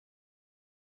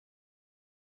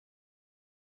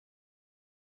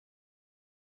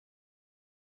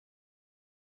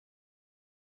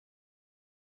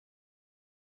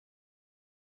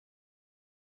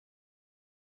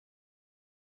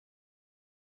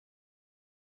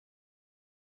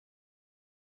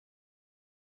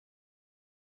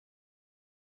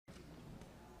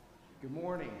Good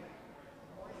morning.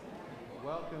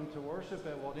 Welcome to worship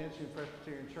at Waldensian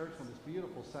Presbyterian Church on this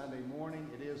beautiful Sunday morning.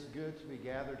 It is good to be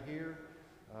gathered here.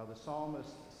 The psalmist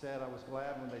said, "I was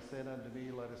glad when they said unto me,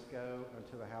 let us go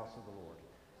unto the house of the Lord."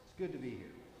 It's good to be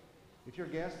here. If you're a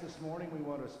guest this morning, we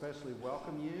want to especially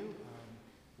welcome you.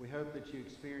 We hope that you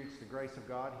experience the grace of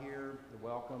God here, the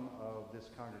welcome of this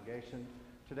congregation.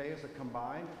 Today is a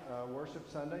combined worship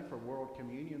Sunday for World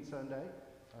Communion Sunday.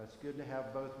 It's good to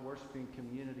have both worshiping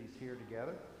communities here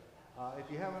together. If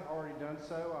you haven't already done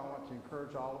so, I want to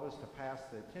encourage all of us to pass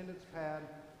the attendance pad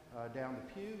down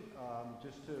the pew.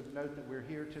 Just to note that we're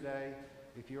here today.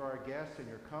 If you are a guest and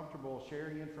you're comfortable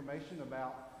sharing information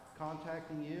about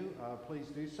contacting you, please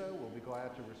do so. We'll be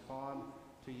glad to respond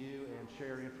to you and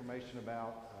share information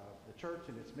about the church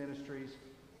and its ministries.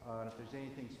 And if there's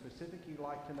anything specific you'd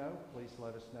like to know, please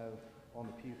let us know on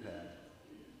the pew pad.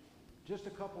 Just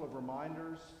a couple of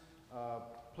reminders.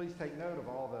 Please take note of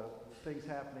all the things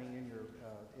happening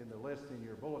in the list in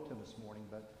your bulletin this morning.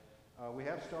 But we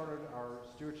have started our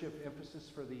stewardship emphasis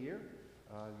for the year.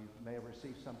 You may have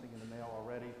received something in the mail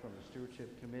already from the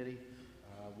stewardship committee.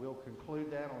 We'll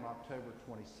conclude that on October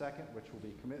 22nd, which will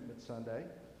be Commitment Sunday.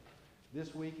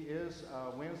 This week is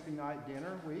Wednesday night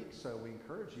dinner week, so we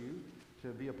encourage you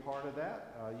to be a part of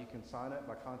that. You can sign up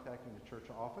by contacting the church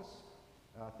office.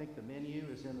 I think the menu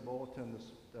is in the bulletin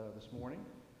this morning.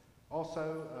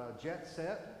 Also, Jet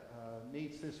Set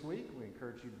meets this week. We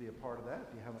encourage you to be a part of that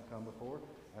if you haven't come before.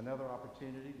 Another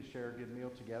opportunity to share a good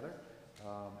meal together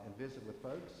and visit with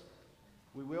folks.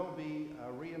 We will be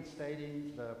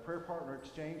reinstating the Prayer Partner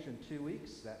Exchange in 2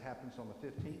 weeks. That happens on the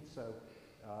 15th. So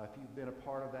if you've been a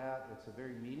part of that, it's a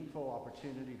very meaningful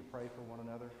opportunity to pray for one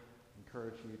another. I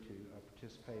encourage you to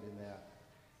participate in that.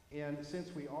 And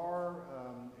since we are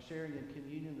sharing in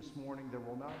communion this morning, there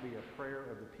will not be a prayer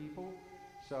of the people.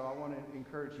 So I want to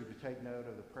encourage you to take note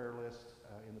of the prayer list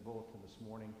in the bulletin this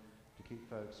morning to keep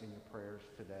folks in your prayers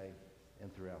today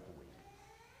and throughout the week.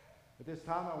 At this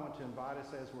time, I want to invite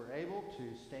us, as we're able,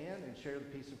 to stand and share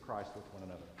the peace of Christ with one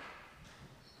another.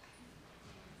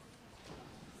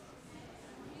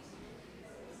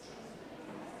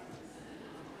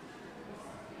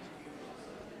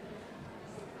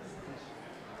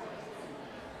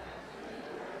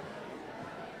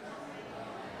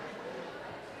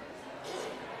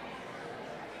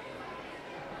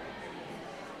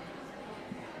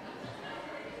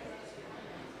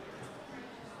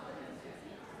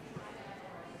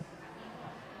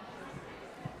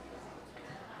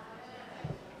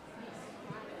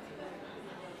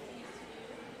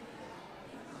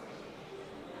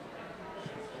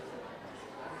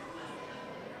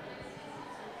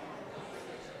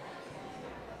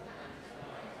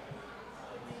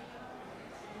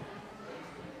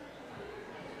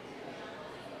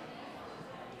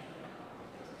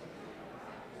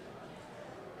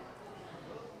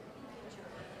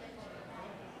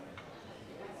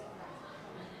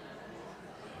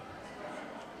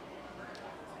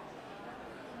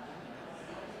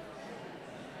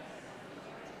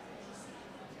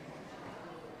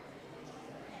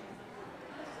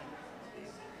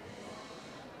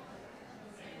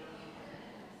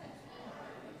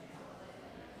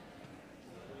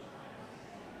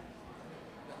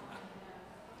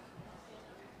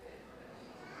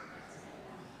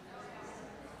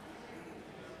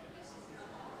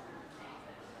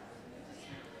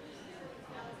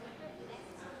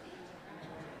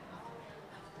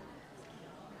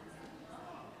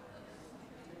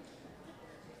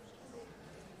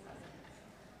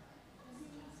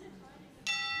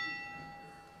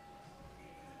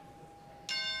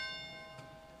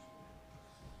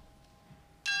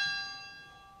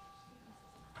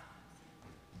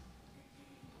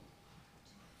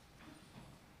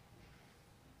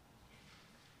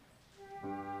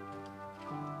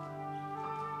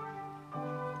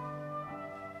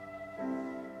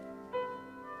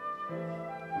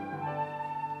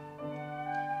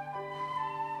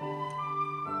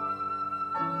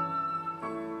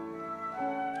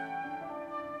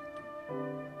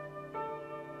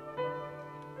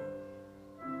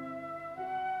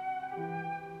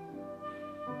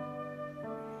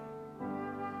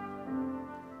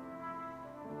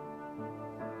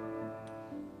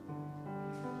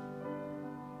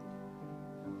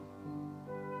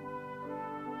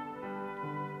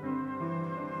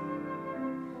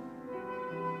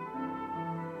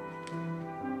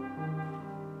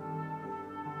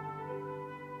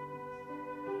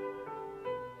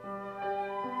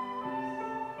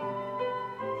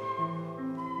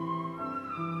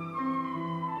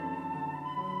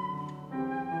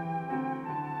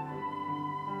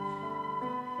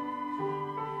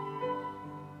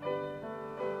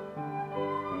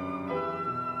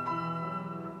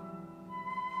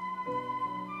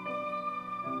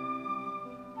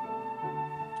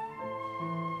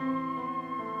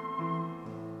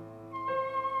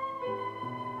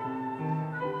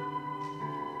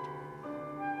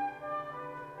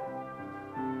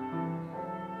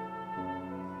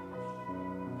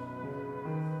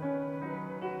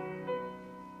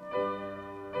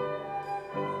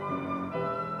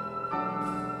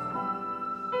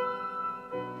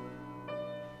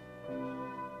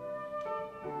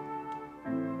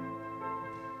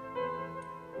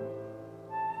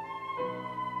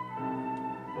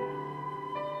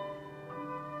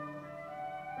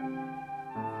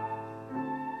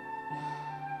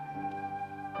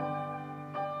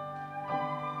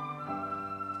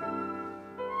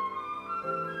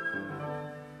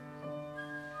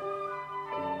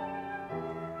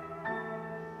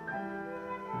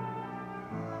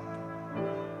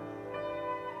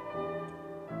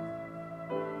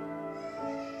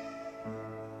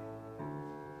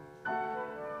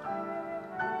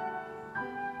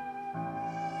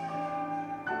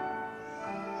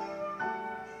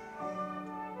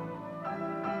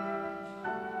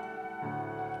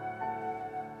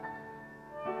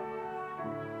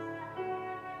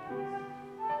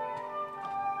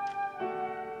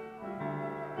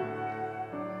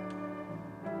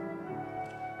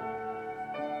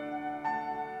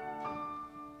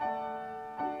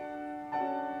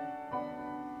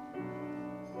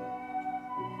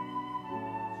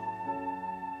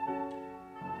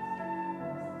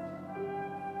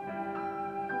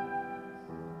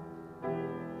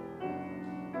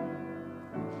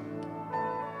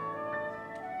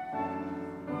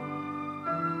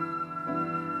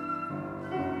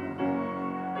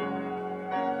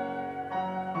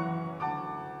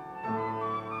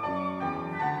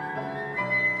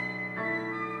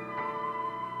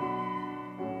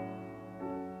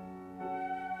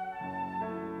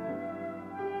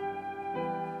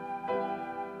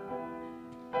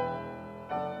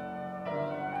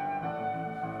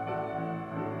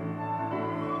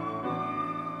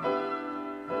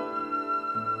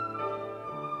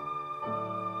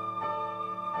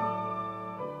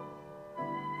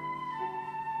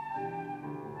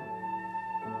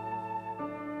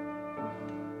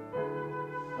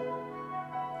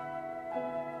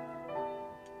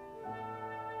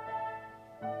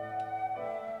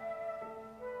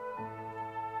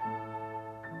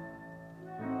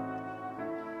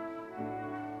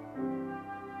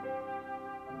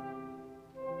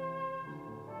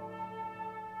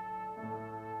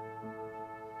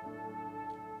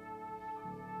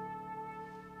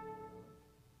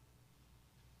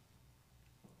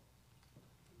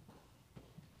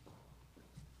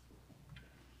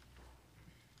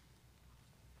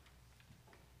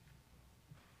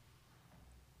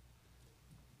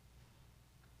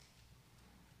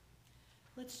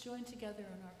 Let's join together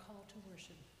in our call to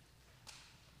worship.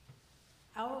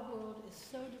 Our world is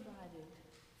so divided,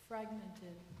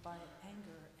 fragmented by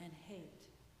anger and hate.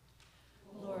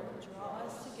 Lord, draw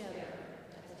us together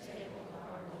at the table of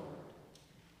our Lord.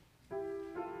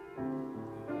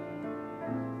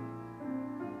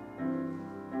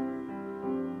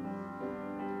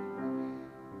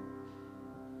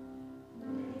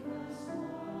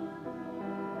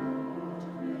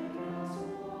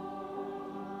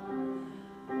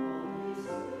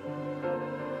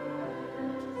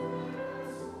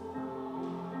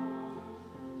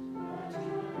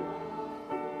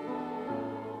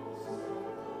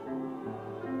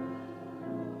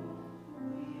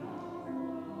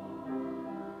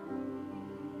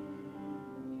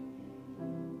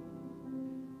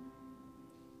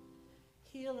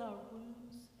 Heal our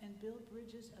wounds and build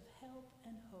bridges of help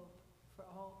and hope for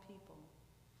all people.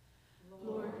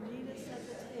 Lord, meet us at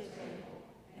the table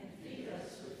and feed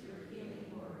us with your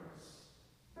healing words.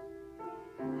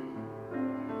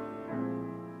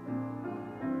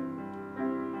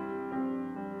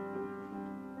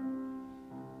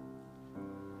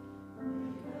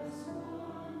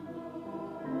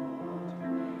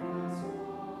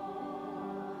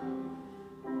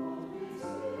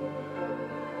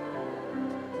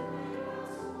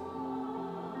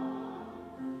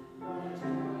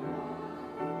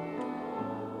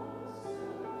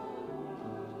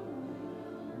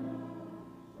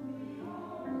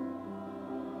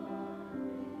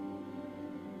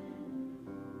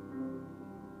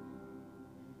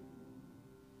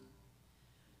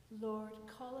 Lord,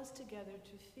 call us together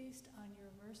to feast on your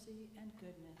mercy and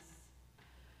goodness.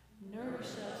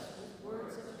 Nourish us with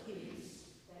words of peace,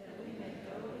 that we may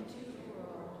go into the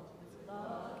world with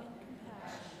love and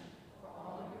compassion for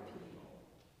all your people.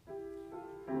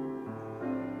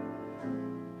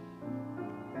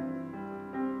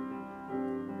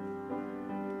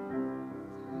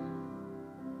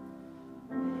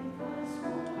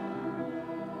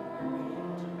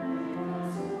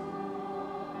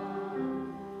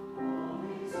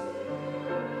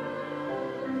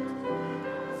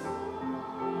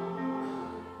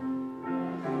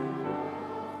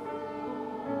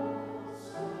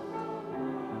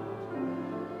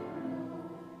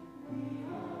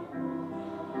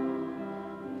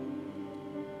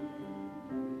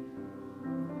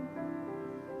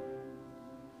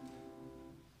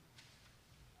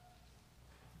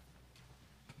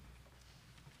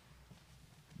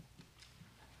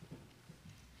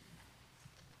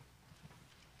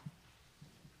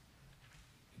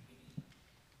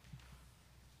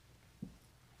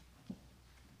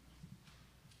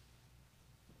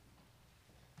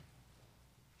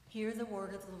 Hear the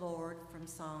word of the Lord from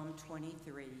Psalm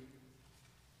 23.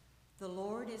 The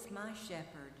Lord is my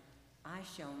shepherd, I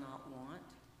shall not want.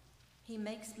 He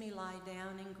makes me lie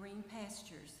down in green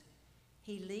pastures.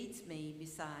 He leads me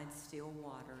beside still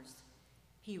waters.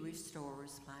 He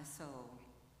restores my soul.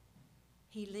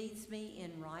 He leads me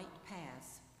in right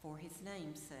paths for his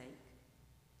name's sake.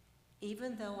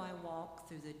 Even though I walk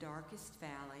through the darkest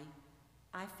valley,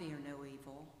 I fear no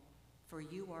evil, for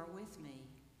you are with me.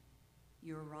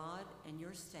 Your rod and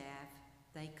your staff,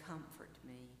 they comfort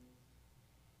me.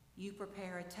 You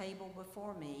prepare a table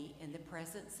before me in the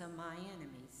presence of my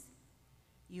enemies.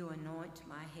 You anoint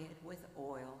my head with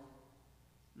oil.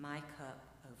 My cup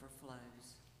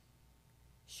overflows.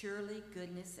 Surely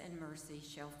goodness and mercy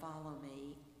shall follow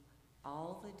me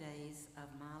all the days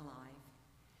of my life,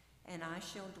 and I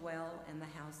shall dwell in the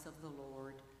house of the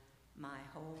Lord my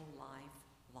whole life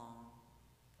long.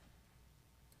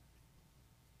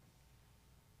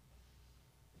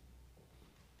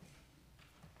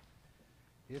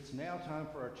 It's now time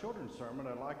for our children's sermon.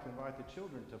 I'd like to invite the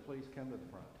children to please come to the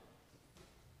front.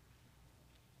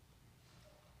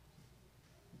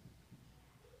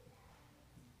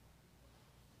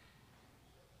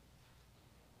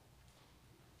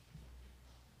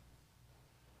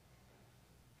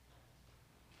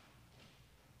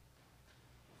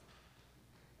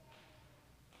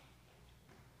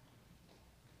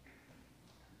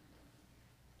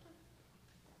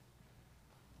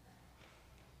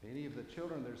 Any of the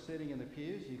children that are sitting in the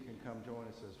pews, you can come join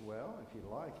us as well if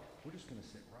you'd like. We're just going to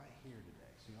sit right here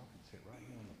today, so y'all can sit right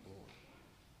here on the floor.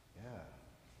 Yeah.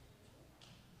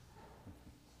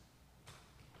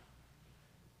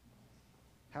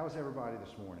 How's everybody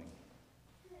this morning?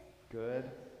 Good.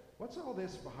 What's all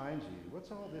this behind you? What's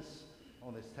all this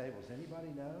on this table? Does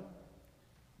anybody know?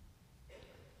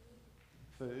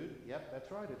 Food. Yep, that's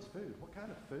right. It's food. What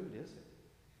kind of food is it?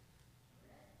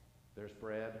 There's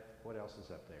bread. What else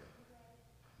is up there?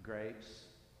 Grapes.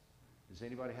 Does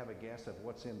anybody have a guess of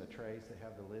what's in the trays that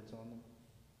have the lids on them?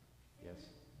 Yes.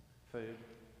 Food.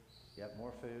 Yep,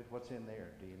 more food. What's in there?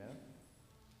 Do you know?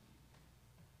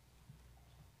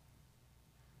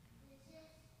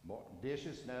 More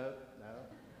dishes? No, no.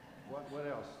 What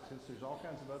else? Since there's all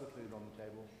kinds of other food on the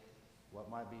table, what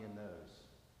might be in those?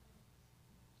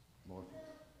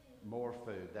 More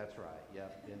food. That's right.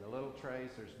 Yep. In the little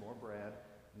trays, there's more bread.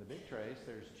 In the big trays,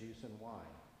 there's juice and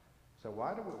wine. So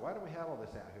why do we have all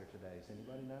this out here today? Does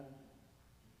anybody know?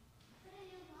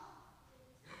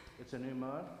 It's a new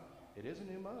month. It is a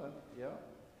new month. Yeah.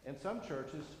 And some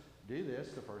churches do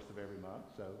this the first of every month,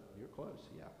 so you're close.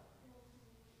 Yeah.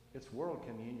 It's World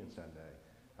Communion Sunday.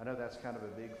 I know that's kind of a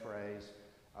big phrase,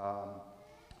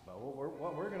 but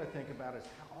what we're going to think about is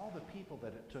how all the people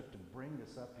that it took to bring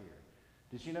this up here.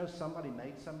 Did you know somebody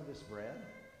made some of this bread?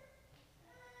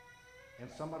 And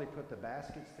somebody put the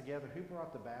baskets together. Who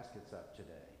brought the baskets up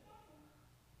today?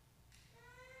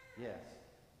 Yes.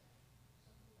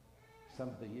 Some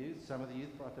of the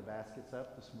youth brought the baskets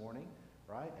up this morning,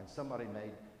 right? And somebody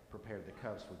prepared the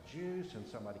cups with juice, and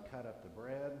somebody cut up the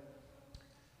bread.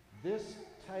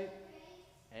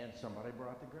 And somebody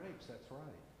brought the grapes, that's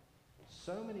right.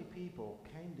 So many people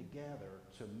came together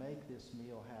to make this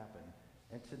meal happen.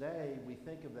 And today we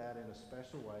think of that in a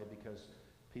special way because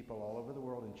people all over the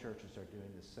world in churches are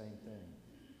doing the same thing.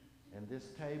 And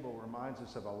this table reminds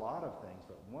us of a lot of things,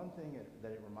 but one thing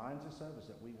that it reminds us of is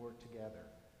that we work together.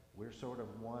 We're sort of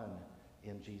one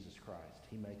in Jesus Christ.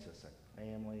 He makes us a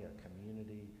family, a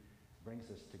community,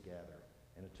 brings us together.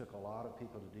 And it took a lot of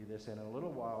people to do this. And in a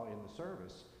little while in the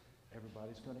service,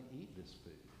 everybody's going to eat this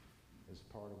food as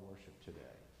part of worship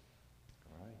today.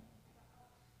 All right?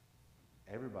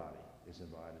 Everybody is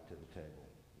invited to the table.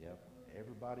 Yep.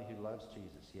 Everybody who loves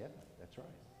Jesus. Yep, that's right.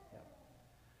 Yep.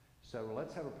 So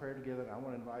let's have a prayer together. I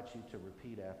want to invite you to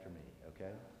repeat after me,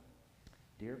 okay?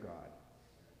 Dear God,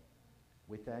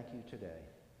 we thank you today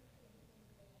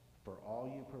for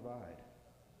all you provide.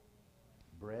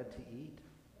 Bread to eat,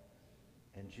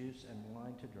 and juice and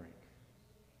wine to drink.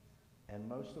 And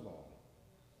most of all,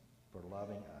 for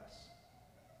loving us.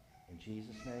 In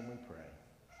Jesus' name we pray.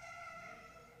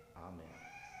 Amen. All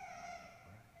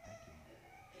right, thank you.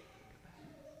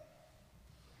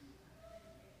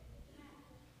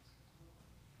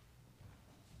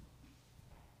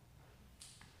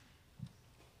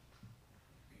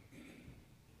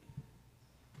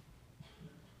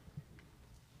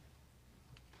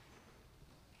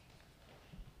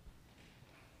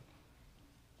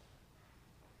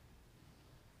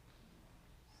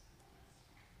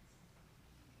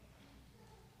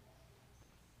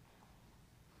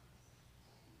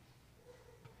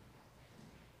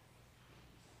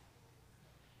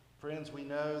 Friends, we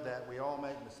know that we all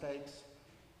make mistakes.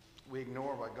 We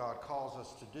ignore what God calls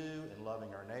us to do in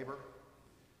loving our neighbor.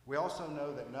 We also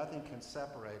know that nothing can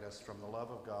separate us from the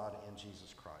love of God in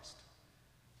Jesus Christ.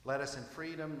 Let us in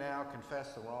freedom now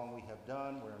confess the wrong we have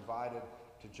done. We're invited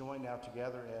to join now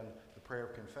together in the prayer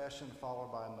of confession,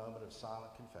 followed by a moment of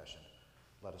silent confession.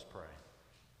 Let us pray.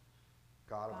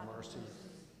 God of mercy,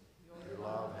 your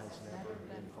love has never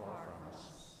been far from us.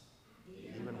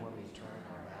 Even when we turn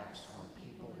our backs on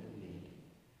people in need,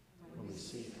 when we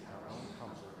seek our own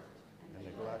comfort and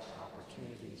neglect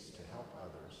opportunities to help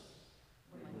others,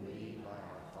 when we, by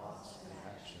our thoughts and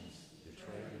actions,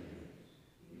 betray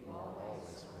you are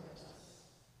always with us.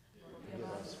 Forgive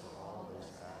us for all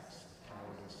those acts of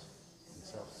cowardice and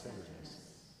self-centeredness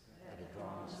that have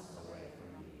drawn us away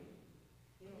from you.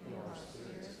 Heal our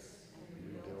spirits and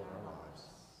rebuild our lives.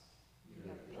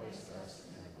 You have placed us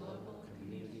in a global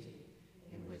community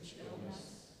in which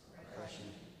illness,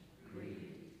 oppression,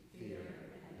 greed, fear,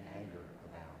 and anger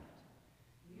abound.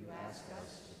 You ask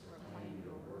us to proclaim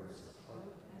your words of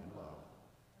hope and love,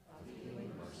 of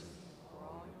healing mercy for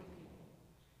all your people.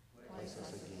 Place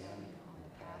us again on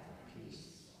the path of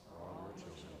peace for all your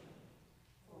children.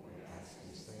 For we ask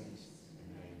these things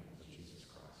in the name of Jesus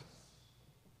Christ.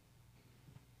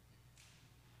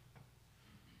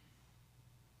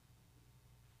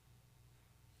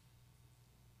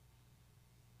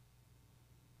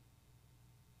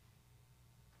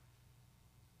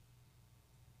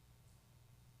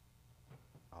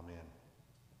 Amen.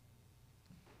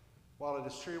 While it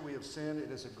is true we have sinned,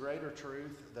 it is a greater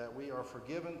truth that we are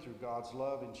forgiven through God's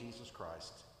love in Jesus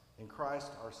Christ. In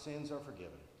Christ, our sins are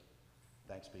forgiven.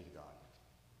 Thanks be to God.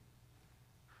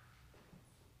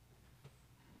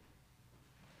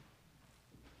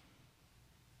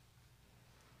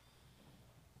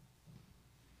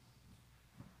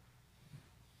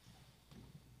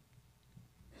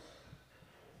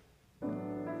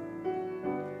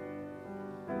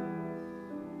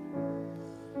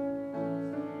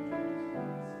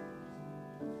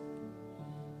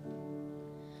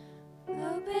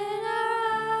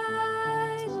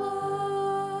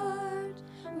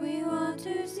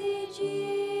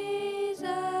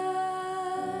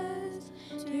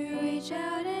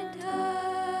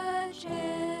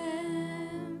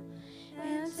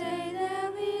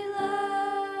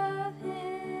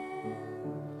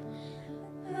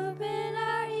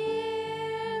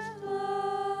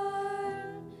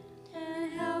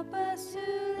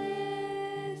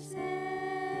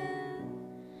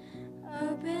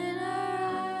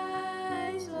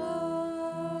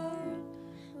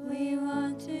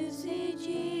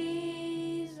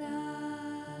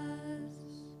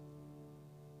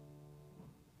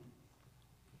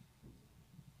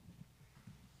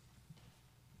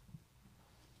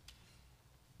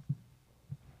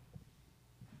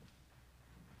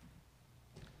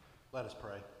 Let us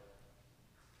pray.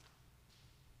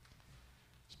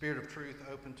 Spirit of truth,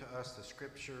 open to us the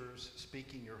scriptures,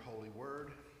 speaking your holy word,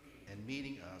 and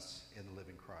meeting us in the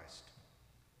living Christ.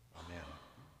 Amen.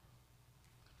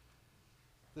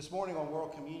 This morning on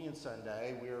World Communion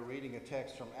Sunday, we are reading a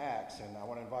text from Acts, and I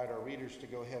want to invite our readers to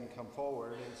go ahead and come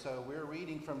forward. And so we're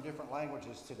reading from different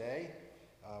languages today.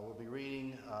 We'll be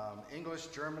reading English,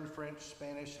 German, French,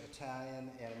 Spanish, Italian,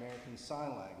 and American Sign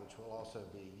Language will also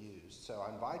be used. So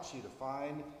I invite you to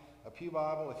find a pew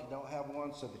Bible if you don't have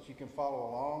one so that you can follow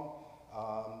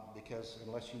along, because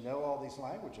unless you know all these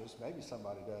languages, maybe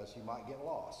somebody does, you might get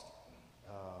lost.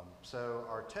 So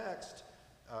our text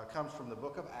comes from the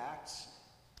book of Acts.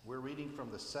 We're reading from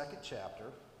the 2nd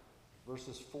chapter,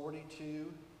 verses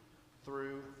 42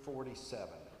 through 47.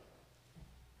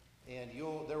 And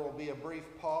there will be a brief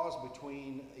pause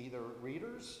between either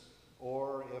readers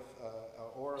or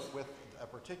with a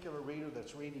particular reader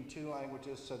that's reading two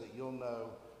languages so that you'll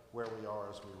know where we are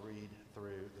as we read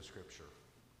through the scripture.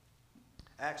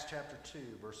 Acts chapter 2,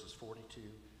 verses 42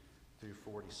 through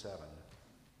 47.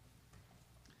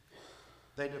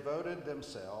 They devoted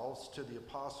themselves to the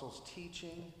apostles'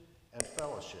 teaching and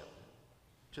fellowship,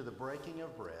 to the breaking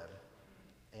of bread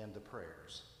and the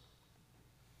prayers.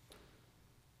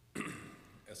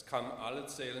 Es kam alle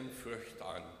Seelen Furcht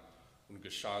an und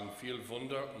geschahen viel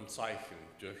Wunder und Zeichen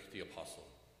durch die Apostel.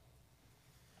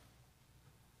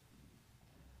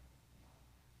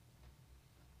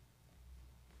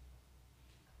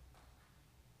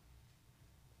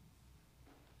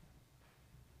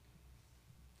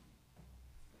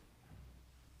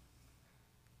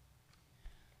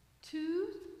 Tous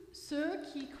ceux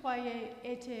qui croyaient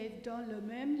étaient dans le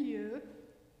même lieu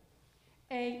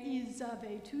et ils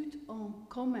avaient tout en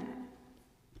commun.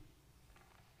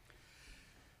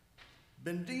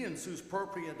 Vendían sus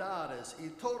propiedades y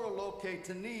todo lo que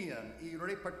tenían y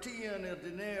repartían el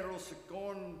dinero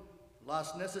según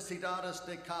las necesidades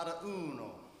de cada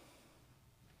uno.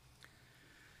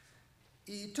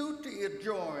 Y tutti i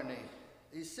giorni,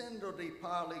 essendo di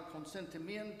pari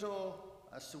consentimento,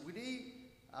 assidui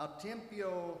al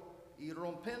tempio e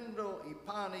rompendo i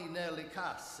pani nelle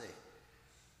casse,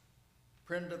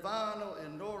 prendevano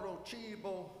il loro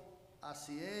cibo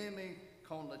assieme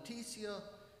con letizia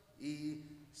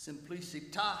e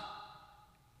semplicità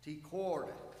di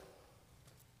cuore.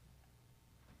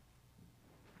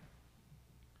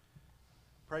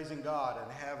 Praising God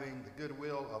and having the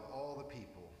goodwill of all the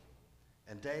people,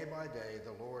 and day by day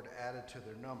the Lord added to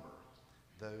their number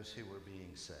those who were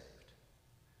being saved.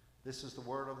 This is the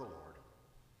word of the Lord.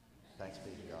 Thanks be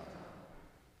to God.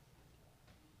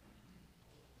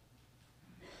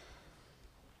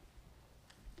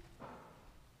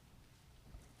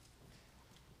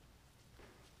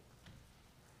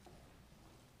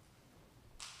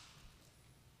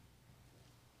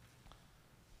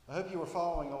 I hope you were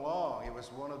following along. This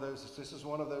is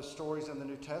one of those stories in the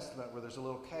New Testament where there's a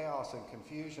little chaos and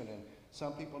confusion, and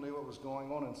some people knew what was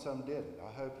going on and some didn't.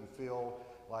 I hope you feel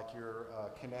like you're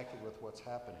connected with what's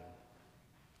happening.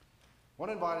 I want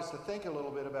to invite us to think a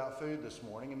little bit about food this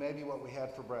morning and maybe what we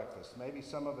had for breakfast. Maybe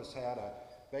some of us had a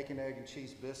bacon, egg, and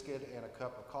cheese biscuit and a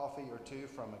cup of coffee or two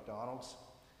from McDonald's.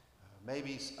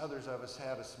 Maybe others of us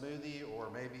had a smoothie or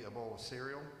maybe a bowl of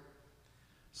cereal.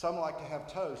 Some like to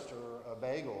have toast or a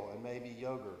bagel and maybe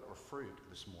yogurt or fruit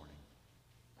this morning.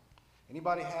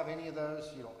 Anybody have any of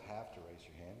those? You don't have to raise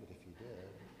your hand, but if you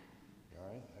did. All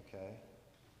right, okay.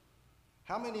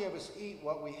 How many of us eat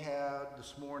what we had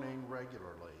this morning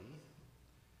regularly?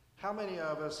 How many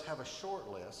of us have a short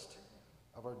list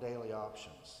of our daily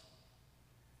options?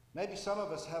 Maybe some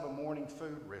of us have a morning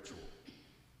food ritual.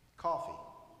 Coffee,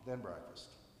 then breakfast.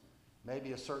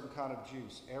 Maybe a certain kind of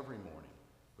juice every morning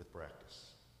with breakfast.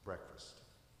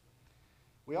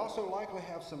 We also likely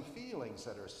have some feelings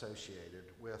that are associated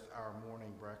with our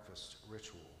morning breakfast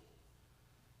ritual.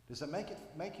 Does it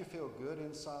make you feel good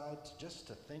inside just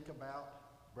to think about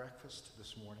breakfast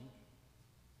this morning?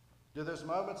 Do those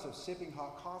moments of sipping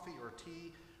hot coffee or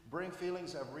tea bring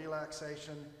feelings of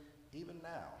relaxation even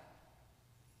now?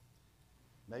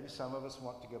 Maybe some of us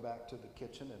want to go back to the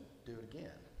kitchen and do it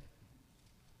again.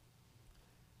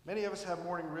 Many of us have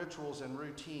morning rituals and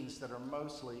routines that are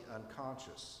mostly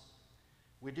unconscious.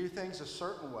 We do things a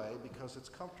certain way because it's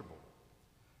comfortable.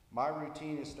 My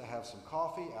routine is to have some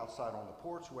coffee outside on the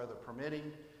porch, weather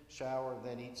permitting, shower,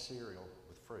 then eat cereal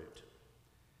with fruit.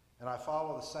 And I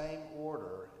follow the same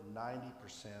order 90%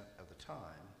 of the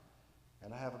time.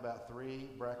 And I have about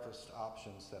 3 breakfast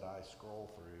options that I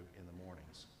scroll through in the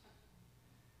mornings.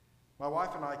 My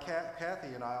wife and I,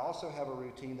 Kathy and I, also have a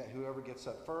routine that whoever gets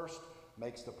up first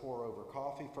makes the pour-over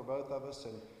coffee for both of us,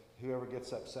 and whoever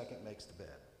gets up second makes the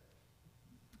bed.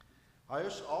 I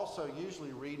also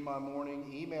usually read my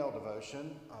morning email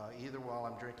devotion, either while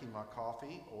I'm drinking my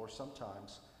coffee or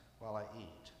sometimes while I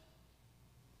eat.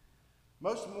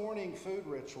 Most morning food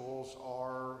rituals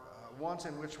are ones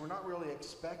in which we're not really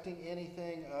expecting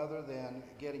anything other than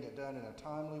getting it done in a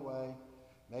timely way,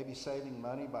 maybe saving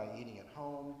money by eating at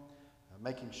home,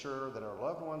 making sure that our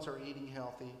loved ones are eating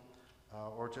healthy,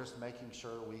 or just making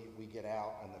sure we get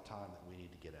out in the time that we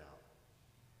need to get out.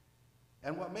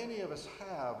 And what many of us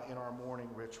have in our morning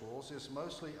rituals is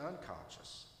mostly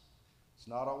unconscious. It's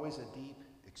not always a deep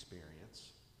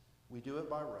experience. We do it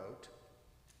by rote,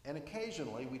 and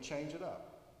occasionally we change it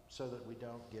up so that we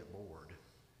don't get bored.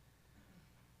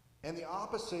 And the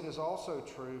opposite is also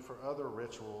true for other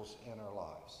rituals in our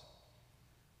lives.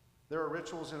 There are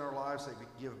rituals in our lives that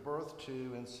give birth to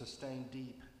and sustain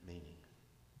deep meaning.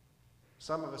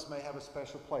 Some of us may have a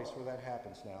special place where that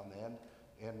happens now and then,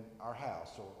 in our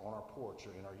house or on our porch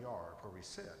or in our yard, where we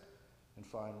sit and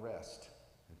find rest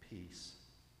and peace.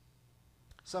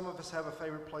 Some of us have a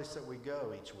favorite place that we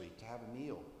go each week to have a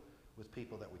meal with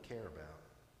people that we care about.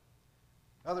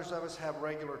 Others of us have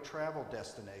regular travel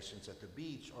destinations at the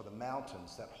beach or the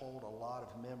mountains that hold a lot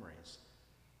of memories.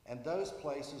 And those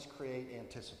places create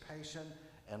anticipation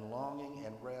and longing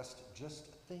and rest just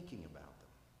thinking about them.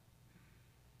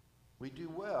 We do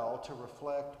well to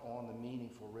reflect on the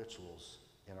meaningful rituals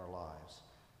in our lives.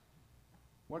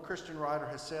 One Christian writer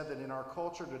has said that in our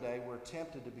culture today, we're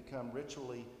tempted to become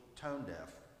ritually tone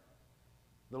deaf.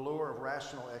 The lure of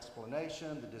rational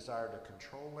explanation, the desire to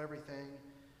control everything,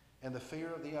 and the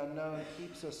fear of the unknown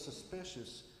keeps us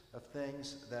suspicious of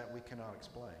things that we cannot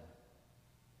explain.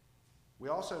 We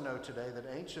also know today that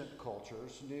ancient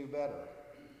cultures knew better.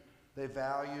 They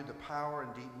valued the power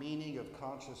and deep meaning of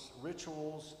conscious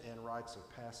rituals and rites of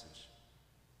passage.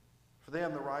 For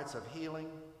them, the rites of healing,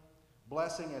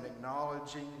 blessing and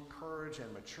acknowledging, courage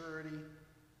and maturity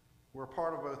were a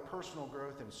part of both personal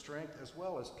growth and strength, as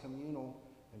well as communal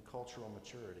and cultural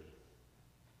maturity.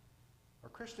 Our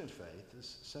Christian faith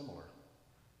is similar.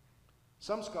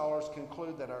 Some scholars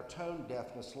conclude that our tone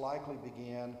deafness likely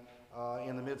began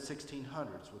in the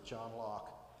mid-1600s with John Locke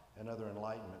and other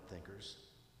Enlightenment thinkers.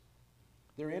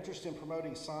 Their interest in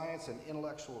promoting science and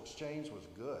intellectual exchange was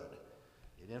good.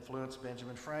 It influenced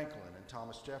Benjamin Franklin and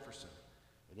Thomas Jefferson.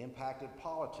 It impacted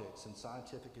politics and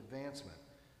scientific advancement,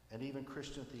 and even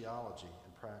Christian theology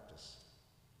and practice.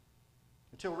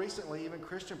 Until recently, even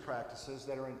Christian practices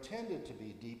that are intended to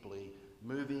be deeply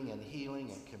moving and healing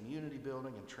and community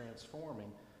building and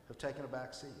transforming have taken a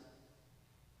back seat.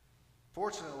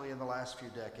 Fortunately, in the last few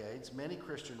decades, many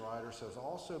Christian writers have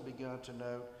also begun to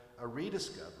note a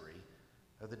rediscovery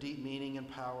of the deep meaning and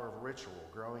power of ritual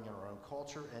growing in our own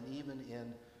culture and even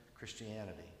in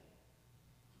Christianity.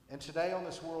 And today on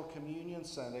this World Communion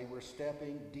Sunday, we're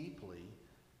stepping deeply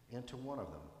into one of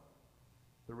them,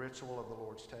 the ritual of the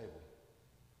Lord's table,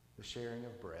 the sharing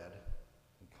of bread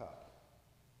and cup.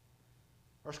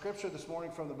 Our scripture this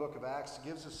morning from the book of Acts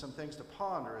gives us some things to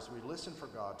ponder as we listen for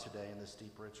God today in this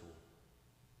deep ritual.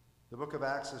 The book of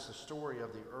Acts is the story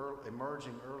of the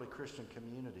emerging early Christian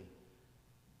community.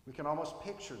 We can almost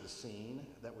picture the scene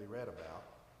that we read about.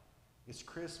 It's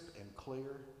crisp and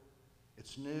clear.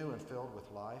 It's new and filled with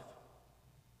life.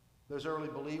 Those early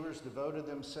believers devoted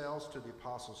themselves to the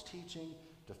apostles' teaching,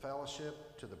 to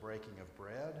fellowship, to the breaking of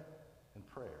bread and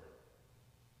prayer.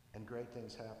 And great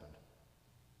things happened.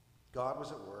 God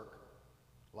was at work.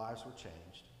 Lives were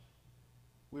changed.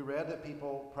 We read that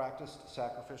people practiced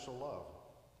sacrificial love.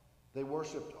 They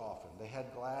worshiped often. They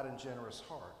had glad and generous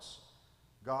hearts.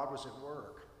 God was at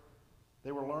work.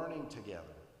 They were learning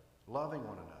together, loving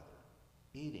one another,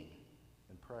 eating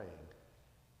and praying.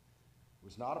 It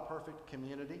was not a perfect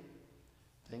community.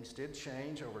 Things did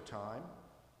change over time.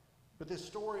 But this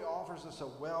story offers us a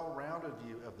well-rounded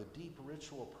view of the deep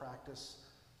ritual practice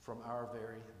from our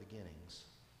very beginnings.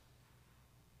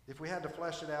 If we had to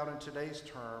flesh it out in today's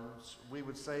terms, we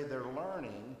would say their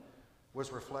learning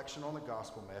was reflection on the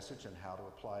gospel message and how to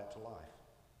apply it to life.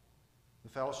 The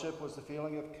fellowship was the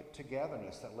feeling of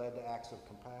togetherness that led to acts of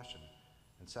compassion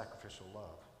and sacrificial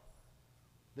love.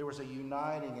 There was a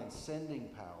uniting and sending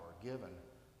power given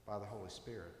by the Holy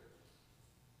Spirit.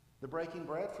 The breaking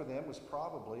bread for them was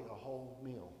probably a whole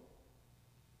meal.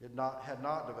 It had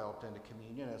not developed into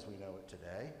communion as we know it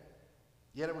today.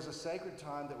 Yet it was a sacred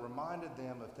time that reminded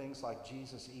them of things like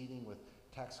Jesus eating with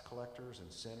tax collectors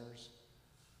and sinners.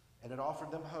 And it offered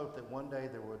them hope that one day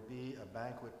there would be a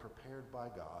banquet prepared by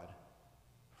God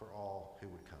for all who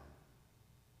would come.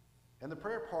 And the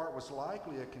prayer part was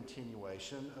likely a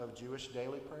continuation of Jewish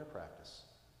daily prayer practice,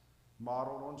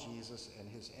 modeled on Jesus and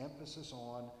his emphasis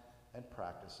on and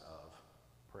practice of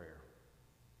prayer.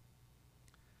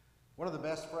 One of the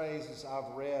best phrases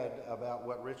I've read about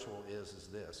what ritual is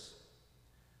this: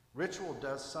 ritual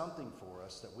does something for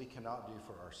us that we cannot do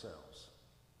for ourselves.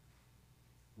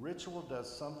 Ritual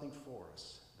does something for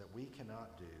us that we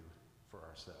cannot do for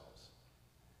ourselves.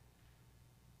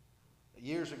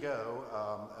 Years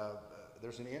ago,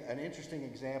 there's an interesting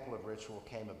example of ritual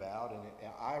came about, and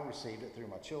I received it through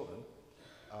my children.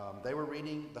 They were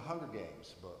reading the Hunger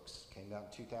Games books. Came out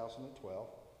in 2012.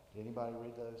 Did anybody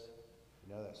read those?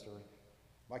 You know that story?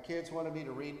 My kids wanted me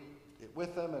to read it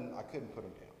with them, and I couldn't put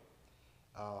them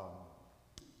down.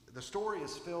 The story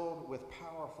is filled with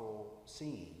powerful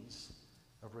scenes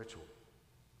of ritual.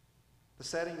 The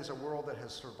setting is a world that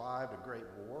has survived a great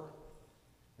war,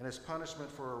 and as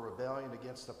punishment for a rebellion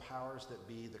against the powers that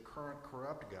be, the current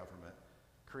corrupt government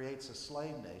creates a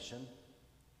slave nation,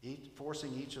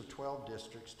 forcing each of 12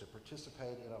 districts to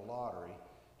participate in a lottery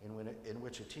in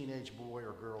which a teenage boy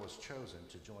or girl is chosen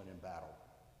to join in battle.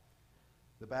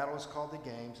 The battle is called the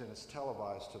Games, and it's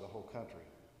televised to the whole country.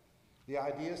 The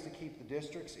idea is to keep the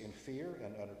districts in fear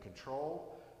and under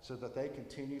control so that they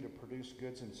continue to produce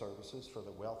goods and services for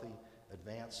the wealthy,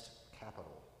 advanced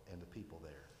capital and the people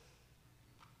there.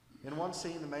 In one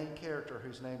scene, the main character,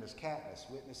 whose name is Katniss,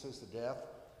 witnesses the death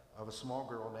of a small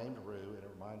girl named Rue, and it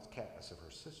reminds Katniss of her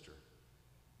sister.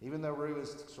 Even though Rue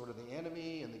is sort of the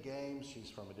enemy in the Games, she's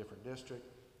from a different district,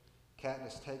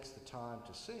 Katniss takes the time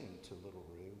to sing to little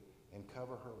Rue and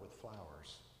cover her with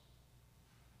flowers.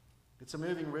 It's a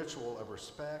moving ritual of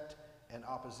respect and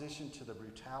opposition to the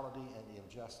brutality and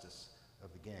injustice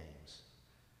of the Games.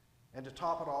 And to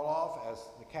top it all off,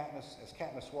 as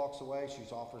Katniss walks away, she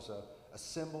offers a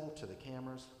symbol to the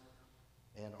cameras,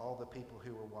 and all the people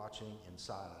who were watching in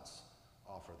silence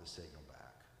offer the signal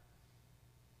back.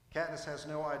 Katniss has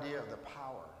no idea of the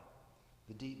power,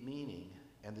 the deep meaning,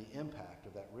 and the impact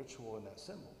of that ritual and that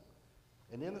symbol.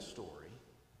 And in the story,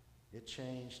 it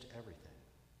changed everything.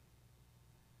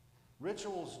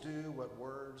 Rituals do what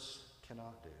words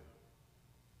cannot do.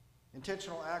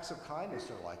 Intentional acts of kindness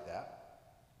are like that.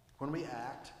 When we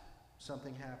act,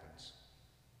 something happens.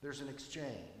 There's an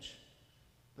exchange.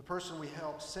 The person we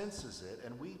help senses it,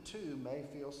 and we too may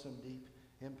feel some deep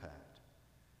impact.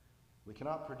 We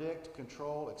cannot predict,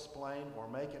 control, explain, or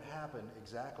make it happen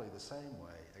exactly the same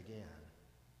way again.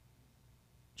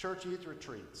 Church youth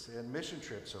retreats and mission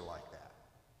trips are like that.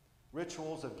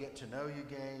 Rituals of get-to-know-you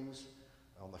games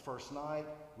on the first night,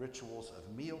 rituals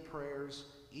of meal prayers,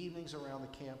 evenings around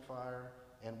the campfire,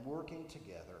 and working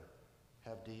together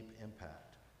have deep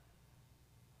impact.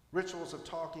 Rituals of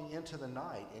talking into the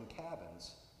night in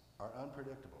cabins are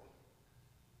unpredictable.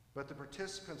 But the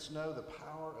participants know the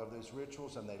power of those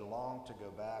rituals, and they long to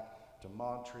go back to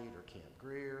Montreat or Camp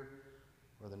Greer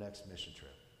or the next mission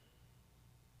trip.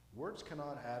 Words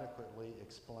cannot adequately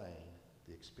explain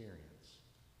the experience.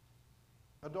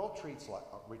 Adult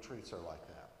retreats are like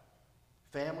that.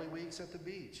 Family weeks at the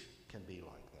beach can be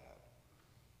like that.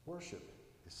 Worship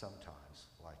is sometimes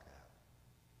like that.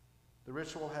 The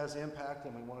ritual has impact,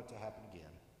 and we want it to happen again.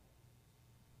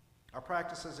 Our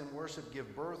practices in worship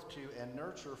give birth to and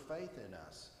nurture faith in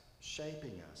us,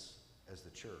 shaping us as the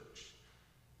church.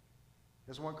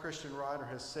 As one Christian writer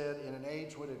has said, in an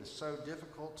age when it is so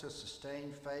difficult to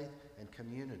sustain faith and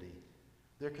community,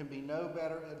 there can be no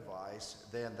better advice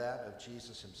than that of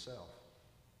Jesus himself: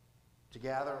 to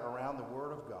gather around the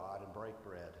Word of God and break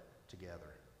bread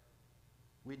together.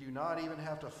 We do not even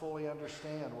have to fully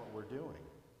understand what we're doing.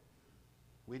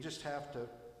 We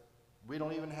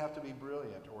don't even have to be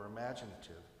brilliant or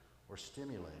imaginative or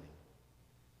stimulating.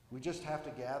 We just have to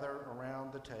gather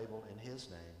around the table in his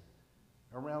name,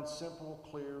 around simple,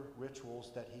 clear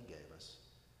rituals that he gave us,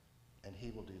 and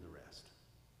he will do the rest.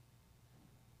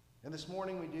 And this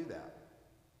morning we do that.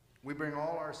 We bring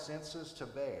all our senses to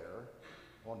bear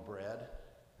on bread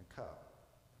and cup.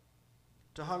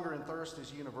 To hunger and thirst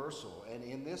is universal, and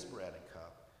in this bread and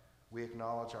cup, we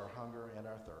acknowledge our hunger and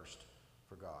our thirst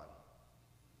for God.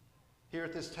 Here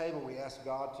at this table, we ask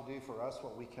God to do for us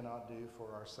what we cannot do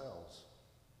for ourselves.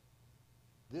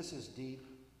 This is deep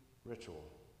ritual.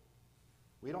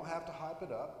 We don't have to hype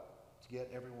it up to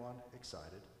get everyone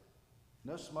excited.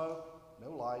 No smoke,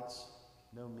 no lights,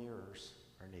 no mirrors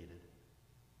are needed.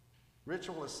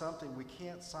 Ritual is something we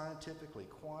can't scientifically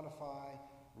quantify,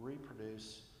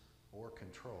 reproduce, or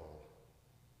control.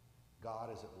 God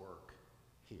is at work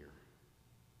here.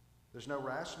 There's no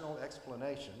rational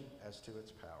explanation as to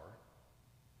its power.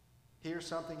 Here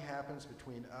something happens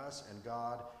between us and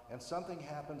God, and something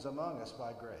happens among us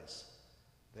by grace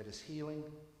that is healing,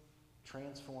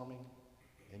 transforming,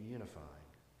 and unifying.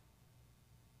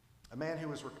 A man who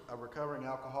was a recovering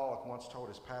alcoholic once told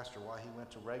his pastor why he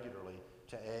went regularly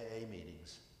to AA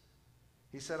meetings.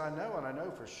 He said, I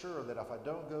know for sure that if I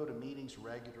don't go to meetings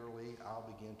regularly,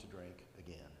 I'll begin to drink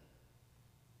again.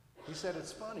 He said,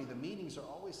 it's funny, the meetings are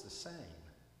always the same.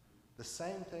 The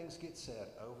same things get said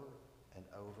over and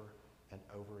over and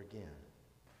over again.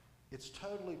 It's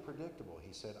totally predictable,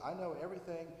 he said. I know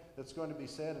everything that's going to be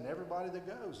said, and everybody that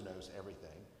goes knows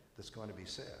everything that's going to be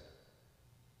said.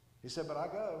 He said, but I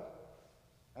go,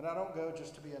 and I don't go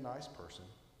just to be a nice person.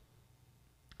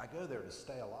 I go there to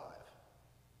stay alive,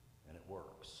 and it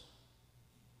works.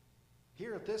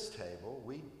 Here at this table,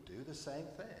 we do the same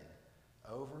thing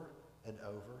over and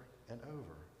over and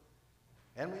over.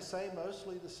 And we say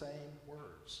mostly the same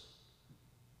words.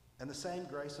 And the same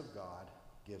grace of God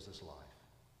gives us life.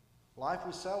 Life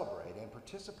we celebrate and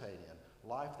participate in.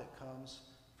 Life that comes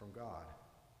from God.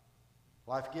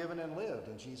 Life given and lived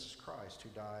in Jesus Christ, who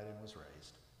died and was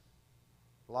raised.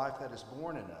 Life that is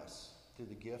born in us through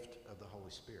the gift of the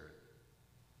Holy Spirit.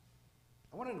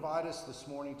 I want to invite us this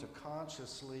morning to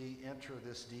consciously enter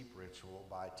this deep ritual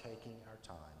by taking our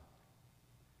time.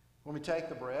 When we take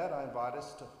the bread, I invite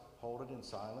us to hold it in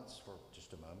silence for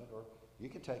just a moment, or you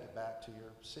can take it back to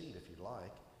your seat if you'd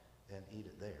like and eat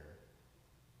it there.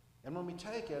 And when we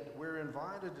take it, we're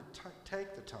invited to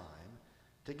take the time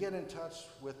to get in touch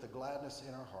with the gladness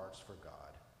in our hearts for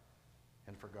God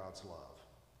and for God's love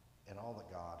and all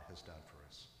that God has done for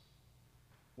us.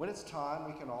 When it's time,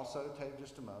 we can also take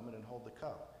just a moment and hold the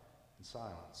cup in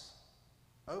silence,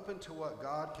 open to what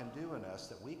God can do in us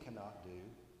that we cannot do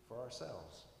for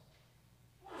ourselves,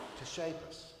 to shape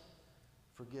us,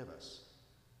 forgive us,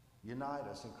 unite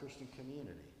us in Christian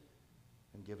community,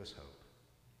 and give us hope.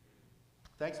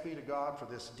 Thanks be to God for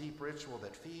this deep ritual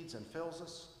that feeds and fills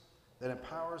us, that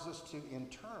empowers us to, in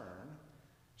turn,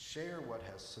 share what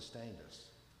has sustained us,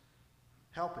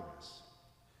 helping us,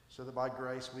 so that by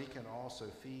grace we can also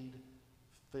feed,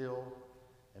 fill,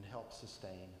 and help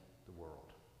sustain the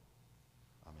world.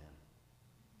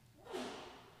 Amen.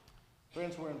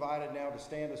 Friends, we're invited now to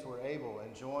stand as we're able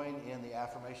and join in the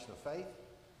affirmation of faith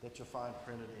that you'll find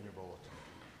printed in your bulletin.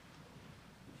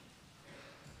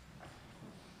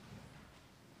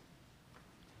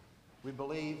 We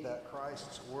believe that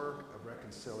Christ's work of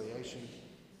reconciliation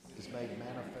is made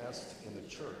manifest in the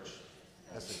church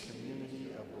as a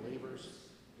community of believers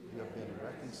who have been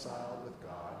reconciled with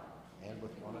God and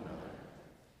with one another.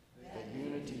 That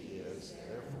unity is,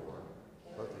 therefore,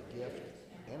 both a gift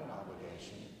and an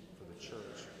obligation for the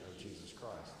church of Jesus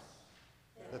Christ.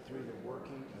 That through the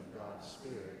working of God's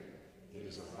Spirit, it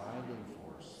is a binding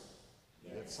force,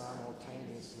 yet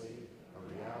simultaneously a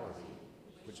reality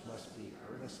which must be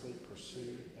earnestly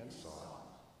pursued and sought,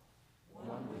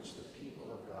 one which the people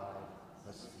of God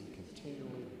must be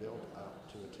continually built up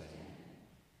to attain,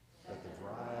 that the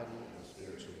variety of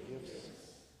spiritual gifts,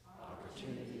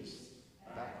 opportunities,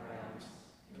 backgrounds,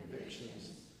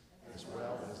 convictions, as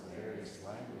well as the various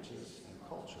languages and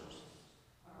cultures,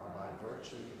 are by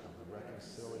virtue of the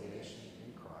reconciliation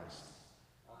in Christ,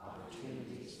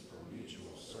 opportunities for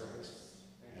mutual service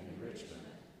and enrichment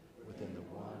within the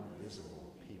one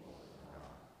visible people of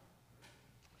God.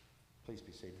 Please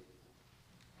be seated.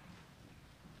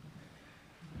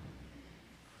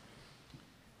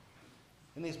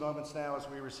 In these moments now, as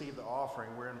we receive the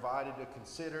offering, we're invited to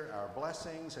consider our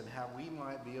blessings and how we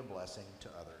might be a blessing to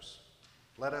others.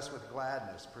 Let us with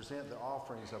gladness present the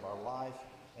offerings of our life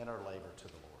and our labor to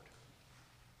the Lord.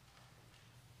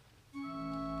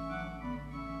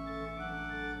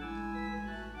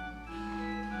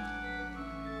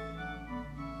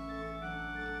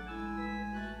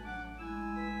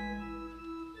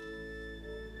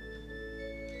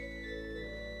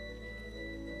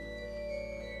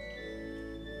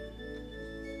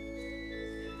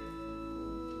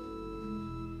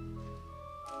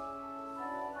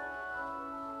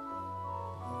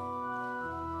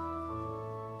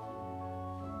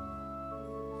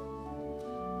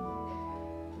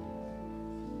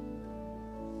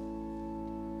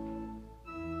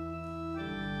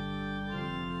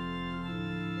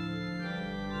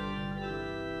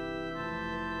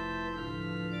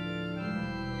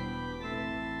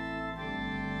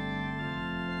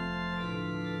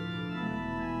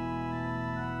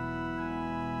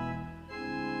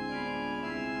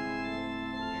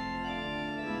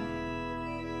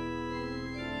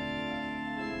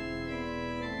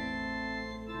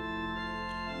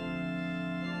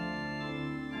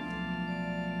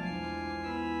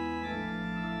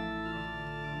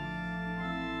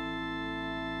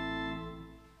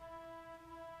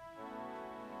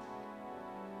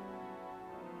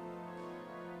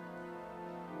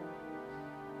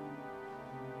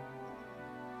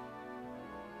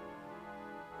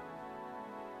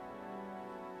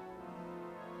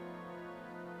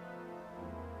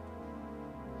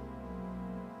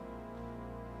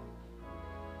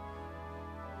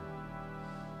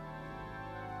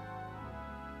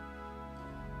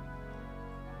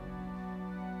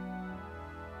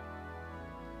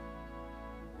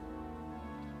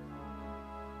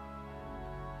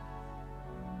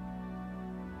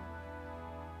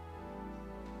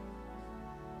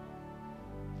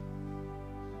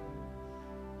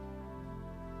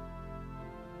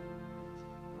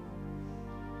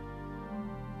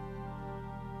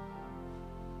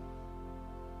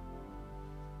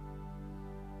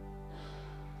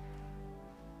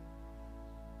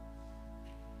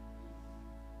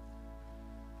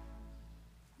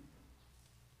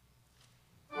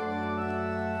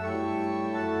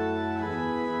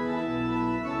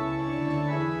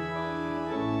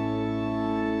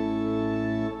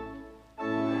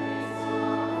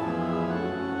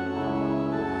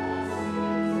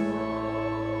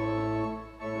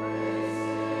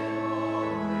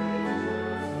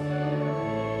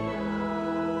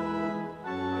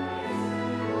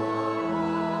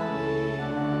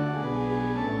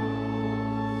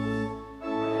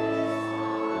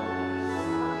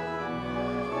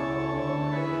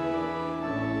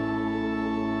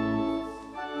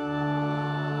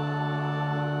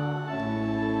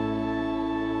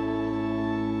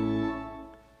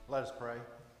 Let us pray.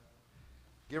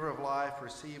 Giver of life,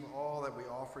 receive all that we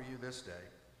offer you this day.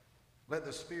 Let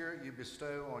the Spirit you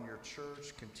bestow on your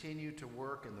church continue to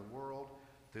work in the world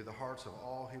through the hearts of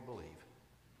all who believe.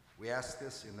 We ask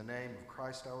this in the name of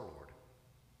Christ our Lord.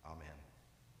 Amen.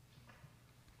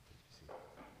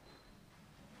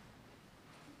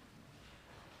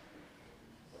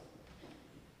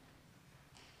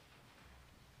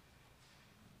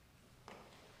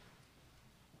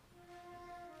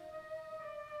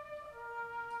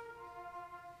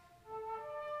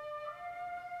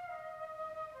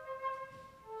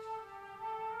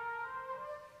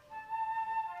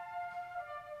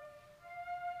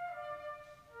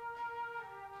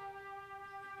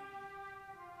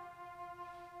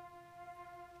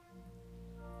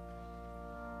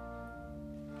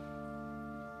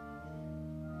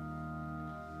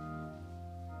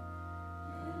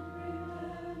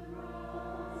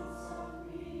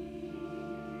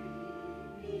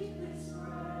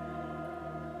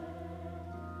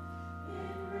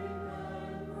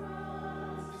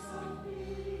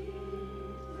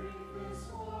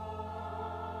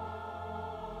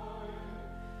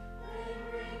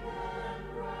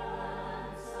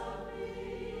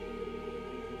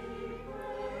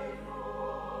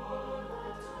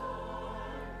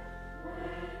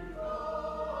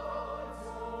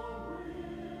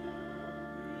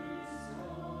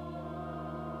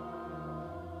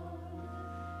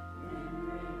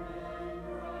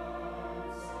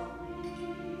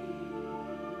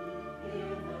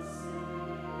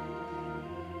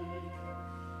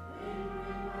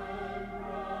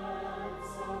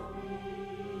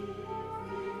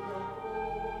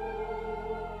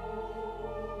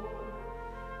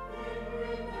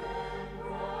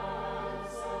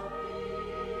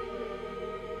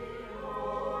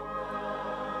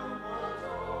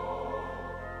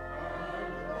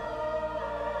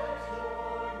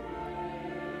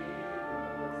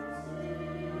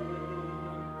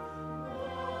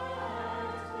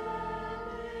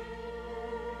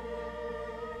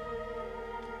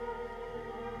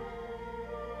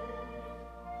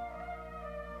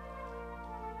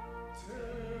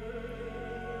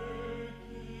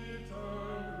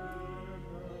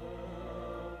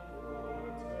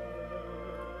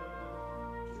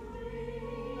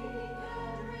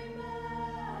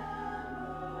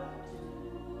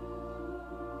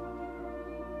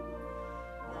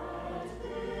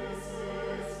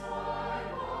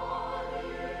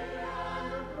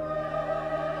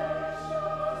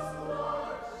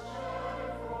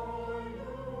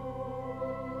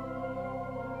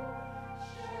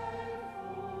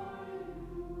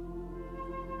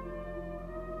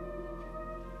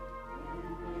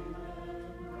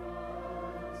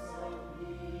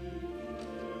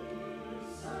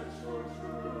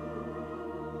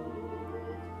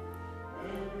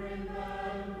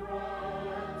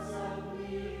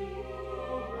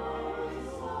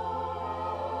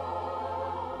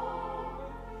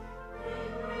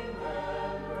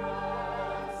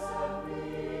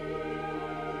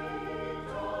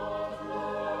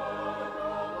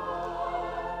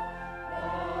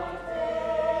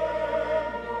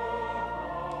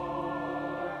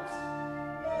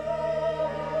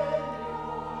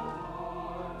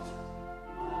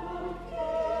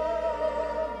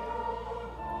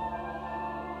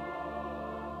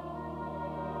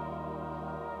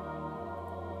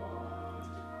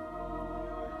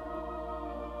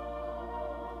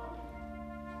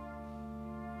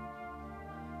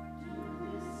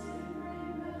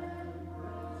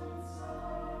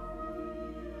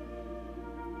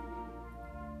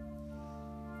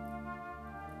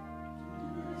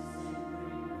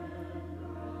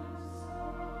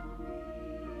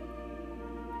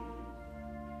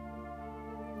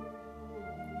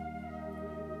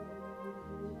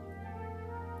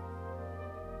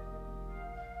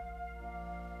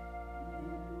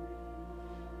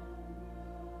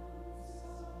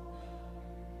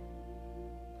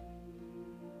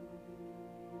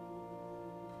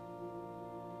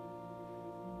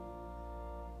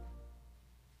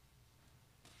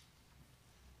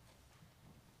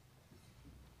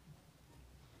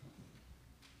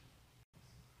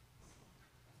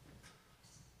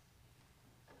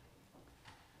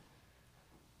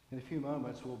 In a few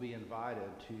moments, we'll be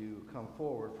invited to come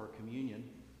forward for communion.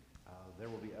 There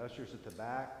will be ushers at the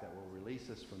back that will release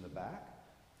us from the back.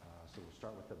 So we'll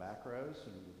start with the back rows,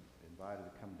 and we're invited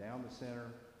to come down the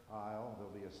center aisle.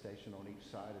 There'll be a station on each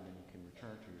side, and then you can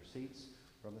return to your seats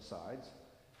from the sides.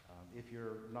 If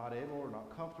you're not able or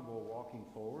not comfortable walking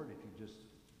forward,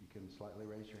 you can slightly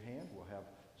raise your hand. We'll have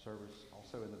service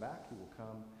also in the back who will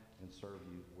come and serve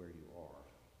you where you are.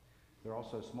 There are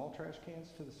also small trash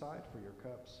cans to the side for your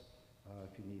cups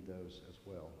if you need those as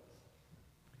well.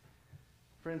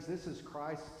 Friends, this is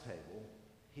Christ's table.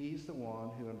 He's the one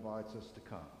who invites us to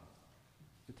come.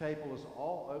 The table is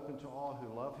all open to all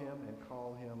who love him and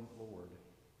call him Lord.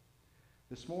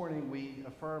 This morning we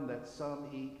affirm that some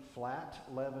eat flat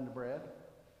leavened bread.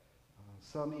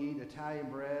 Some eat Italian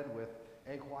bread with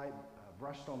egg white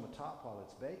brushed on the top while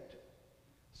it's baked.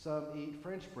 Some eat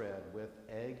French bread with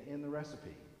egg in the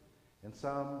recipe. And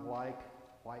some like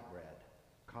white bread.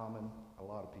 Common, a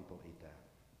lot of people eat that.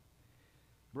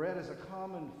 Bread is a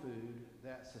common food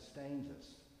that sustains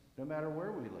us, no matter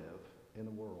where we live in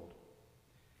the world.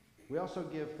 We also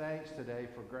give thanks today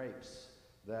for grapes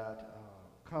that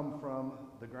come from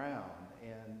the ground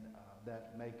and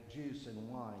that make juice and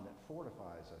wine that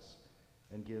fortifies us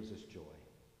and gives us joy.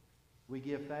 We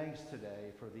give thanks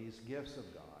today for these gifts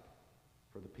of God,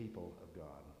 for the people of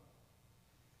God.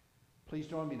 Please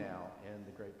join me now in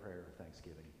the great prayer of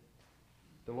thanksgiving.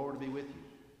 The Lord be with you.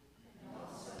 And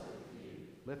also with you.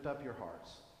 Lift up your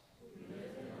hearts. We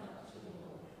lift them up to the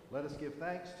Lord. Let us give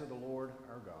thanks to the Lord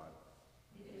our God.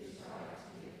 It is right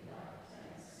to give God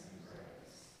thanks and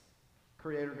praise.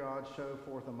 Creator God, show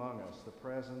forth among us the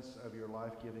presence of your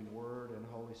life-giving word and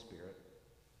Holy Spirit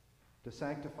to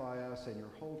sanctify us and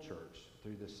your whole church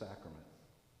through this sacrament.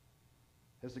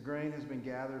 As the grain has been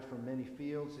gathered from many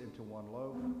fields into one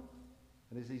loaf,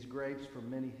 and as these grapes from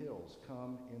many hills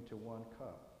come into one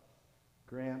cup,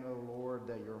 grant, O Lord,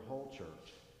 that your whole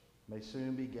church may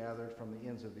soon be gathered from the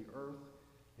ends of the earth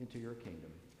into your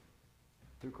kingdom.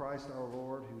 Through Christ our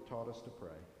Lord, who taught us to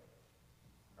pray.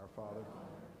 Our Father,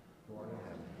 who art in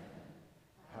heaven,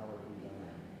 hallowed be thy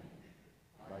name.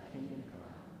 Thy kingdom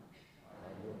come,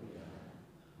 thy will be done,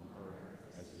 on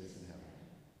earth as it is in heaven.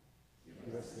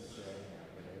 Give us this day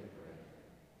our daily bread,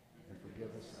 and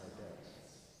forgive us our debts,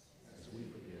 as we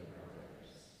forgive our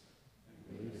debtors.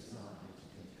 And lead us not into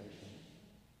temptation,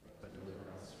 but deliver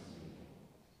us from evil.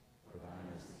 For thine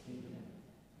is the kingdom,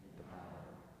 the power,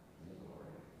 and the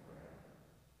glory forever.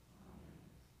 Amen.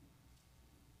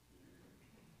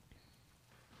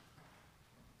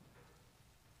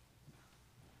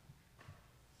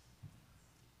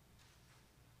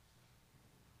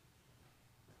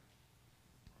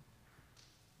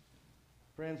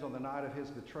 Friends, on the night of his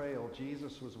betrayal,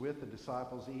 Jesus was with the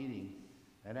disciples eating,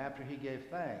 and after he gave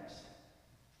thanks,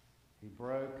 he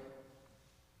broke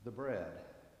the bread.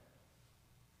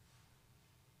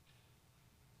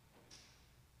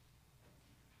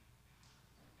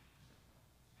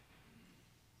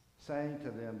 Saying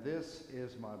to them, "This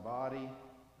is my body,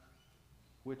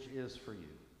 which is for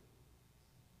you."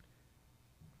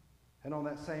 And on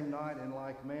that same night, in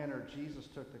like manner, Jesus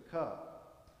took the cup,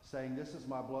 saying, "This is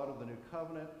my blood of the new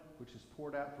covenant, which is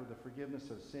poured out for the forgiveness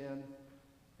of sin."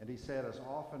 And he said, "As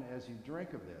often as you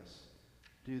drink of this,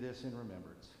 do this in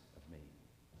remembrance of me."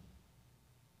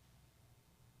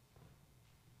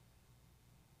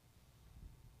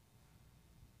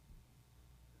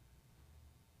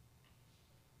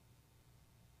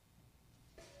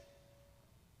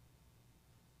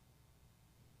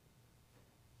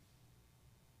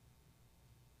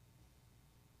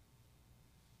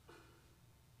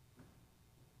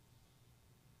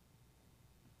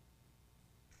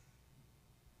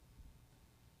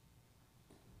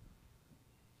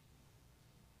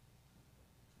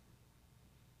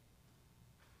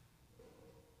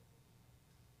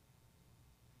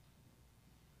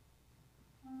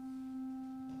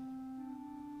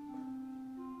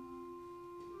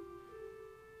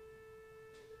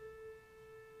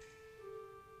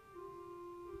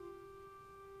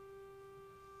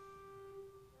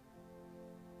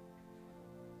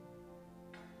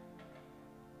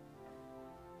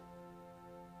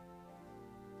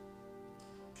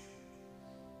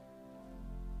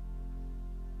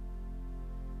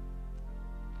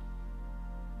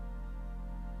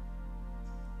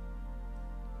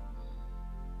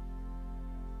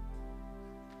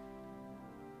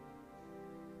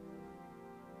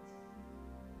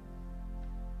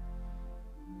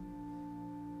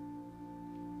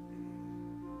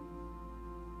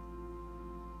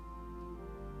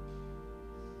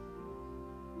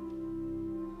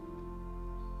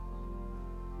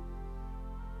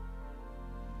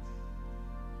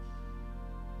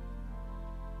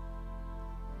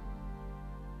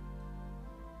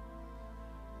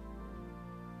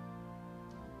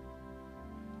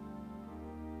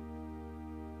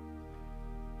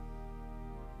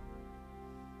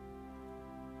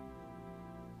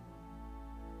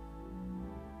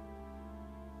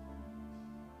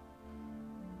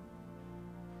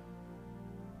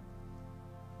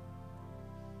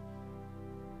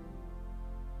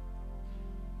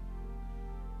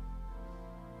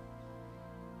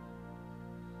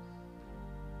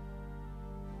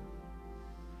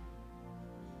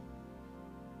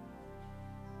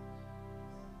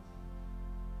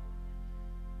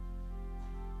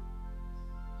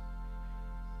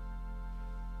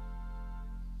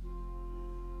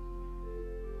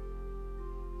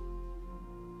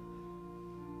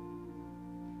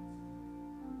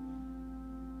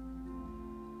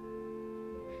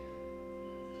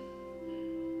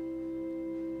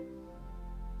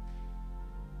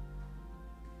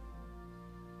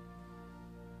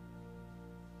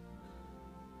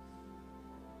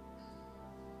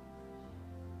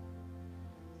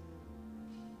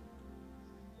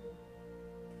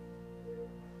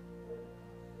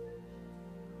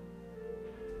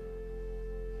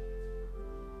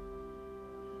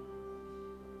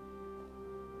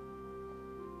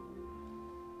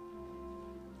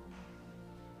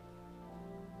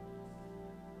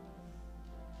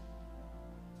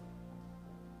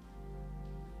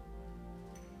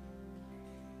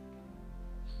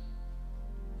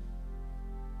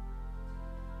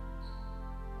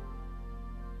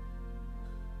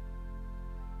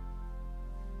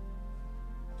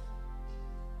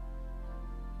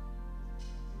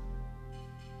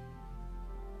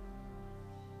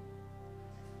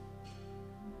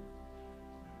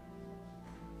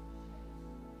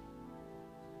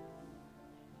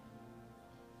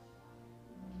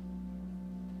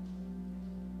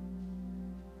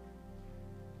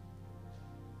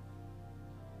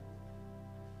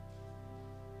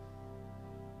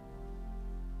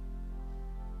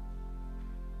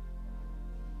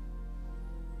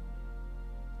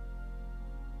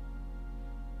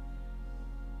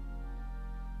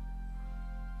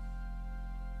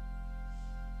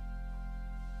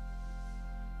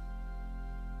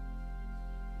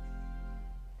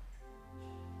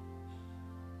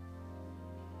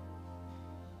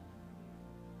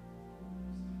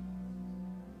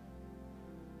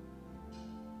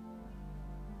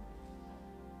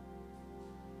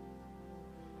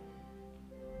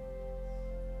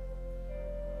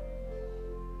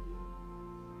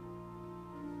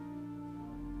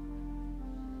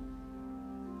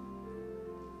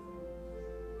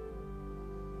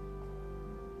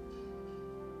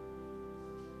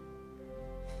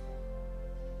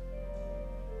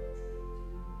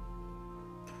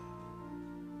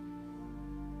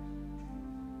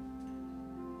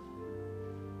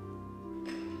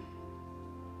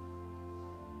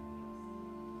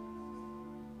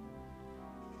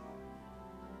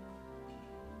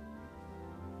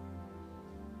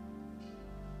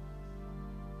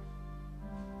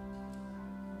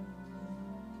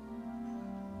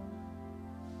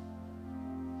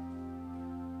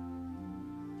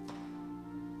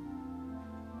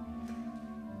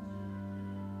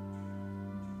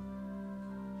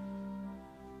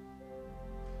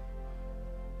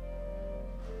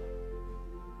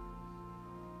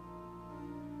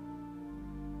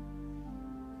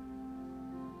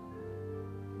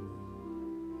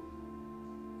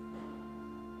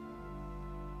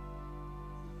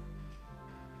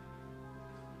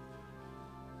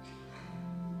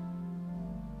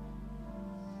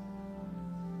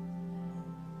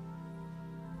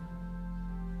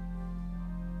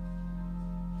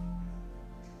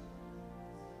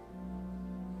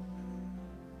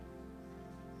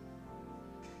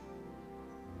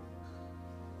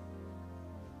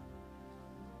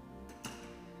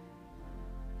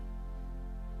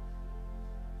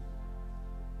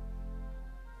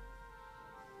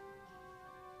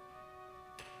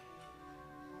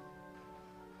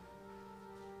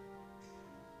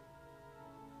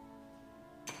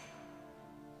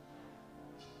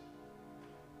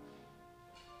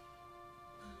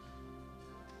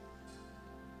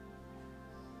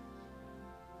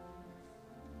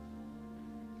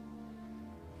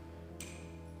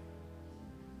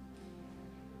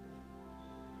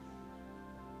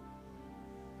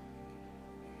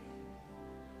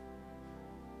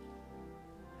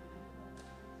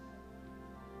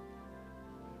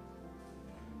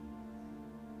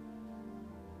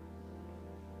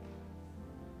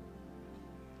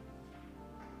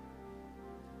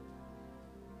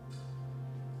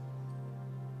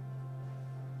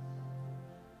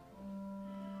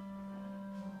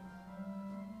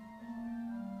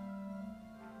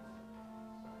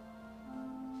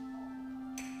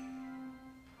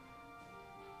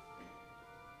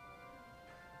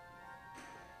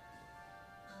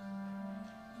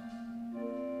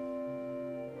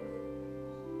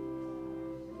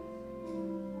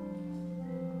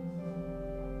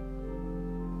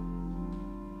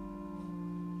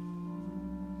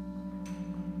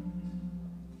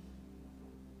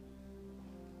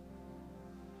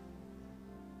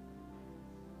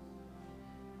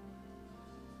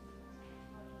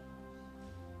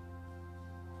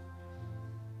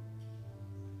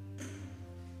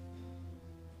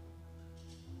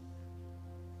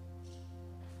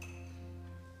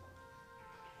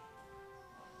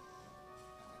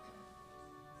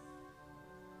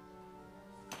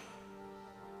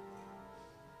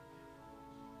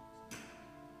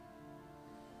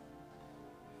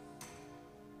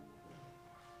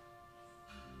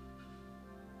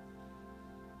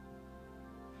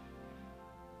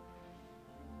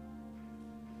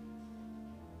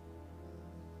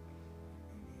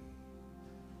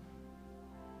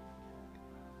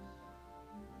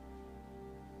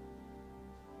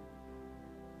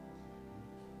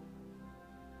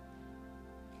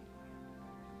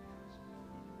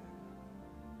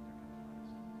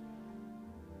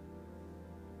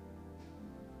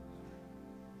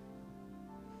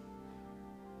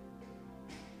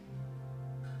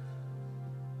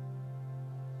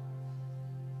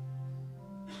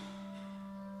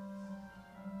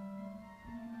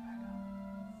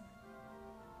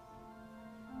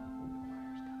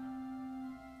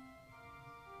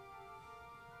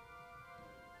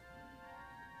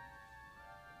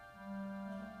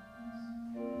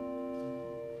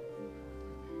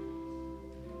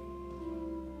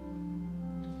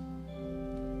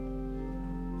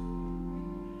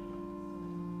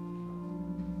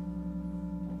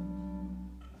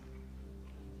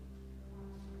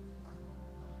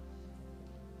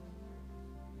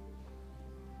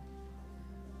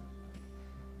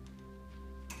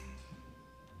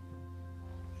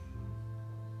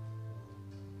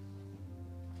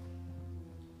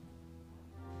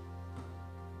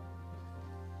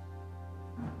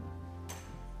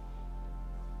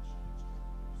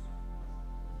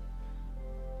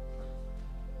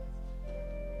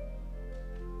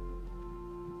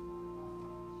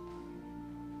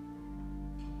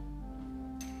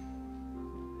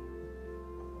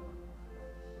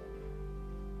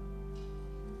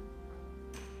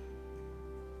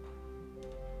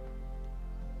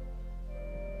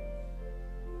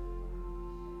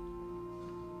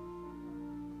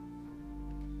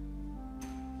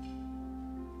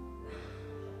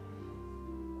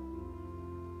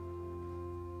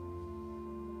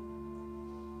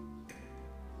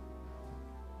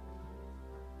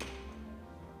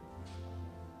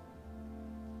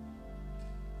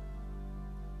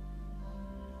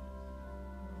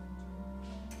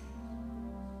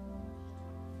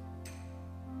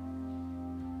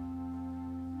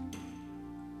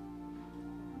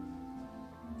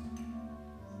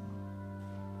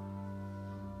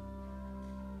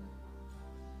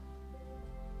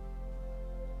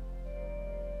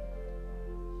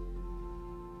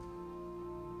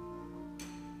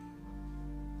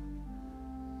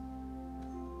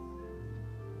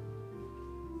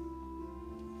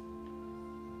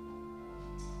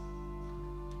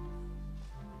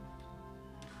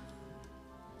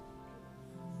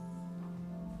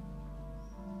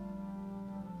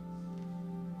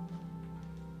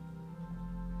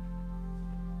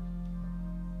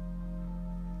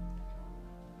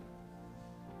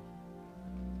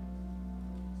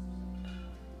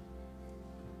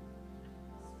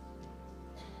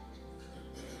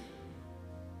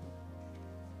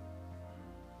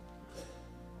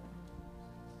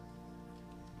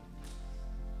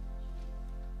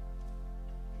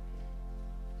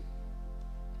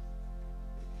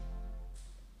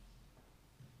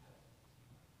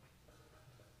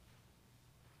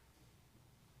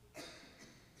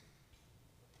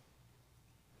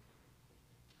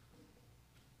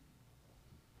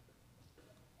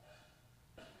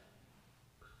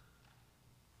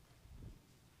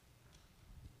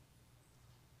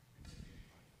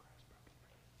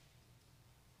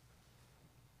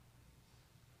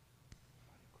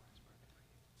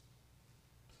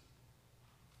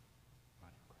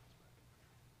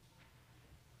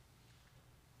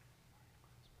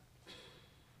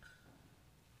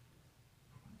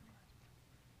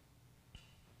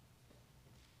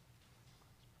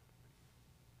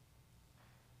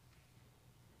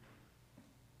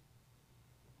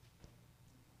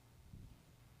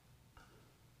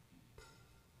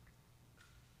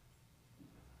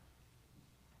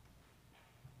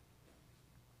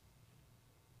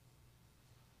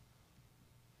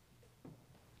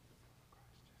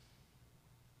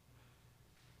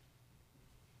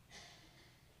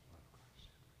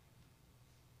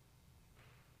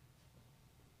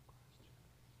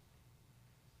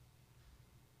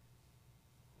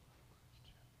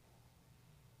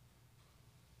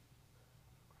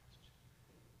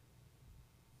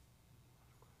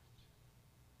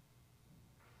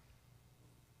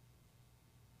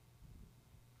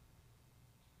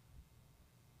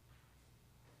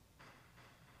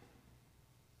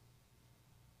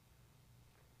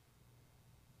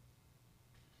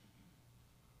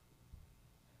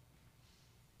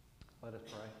 Let us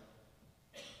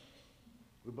pray.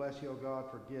 We bless you, O God,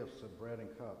 for gifts of bread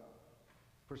and cup,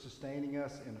 for sustaining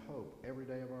us in hope every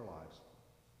day of our lives.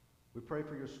 We pray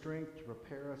for your strength to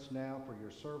prepare us now for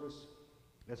your service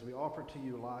as we offer to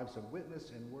you lives of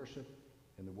witness and worship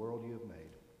in the world you have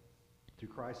made. Through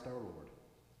Christ our Lord.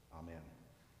 Amen.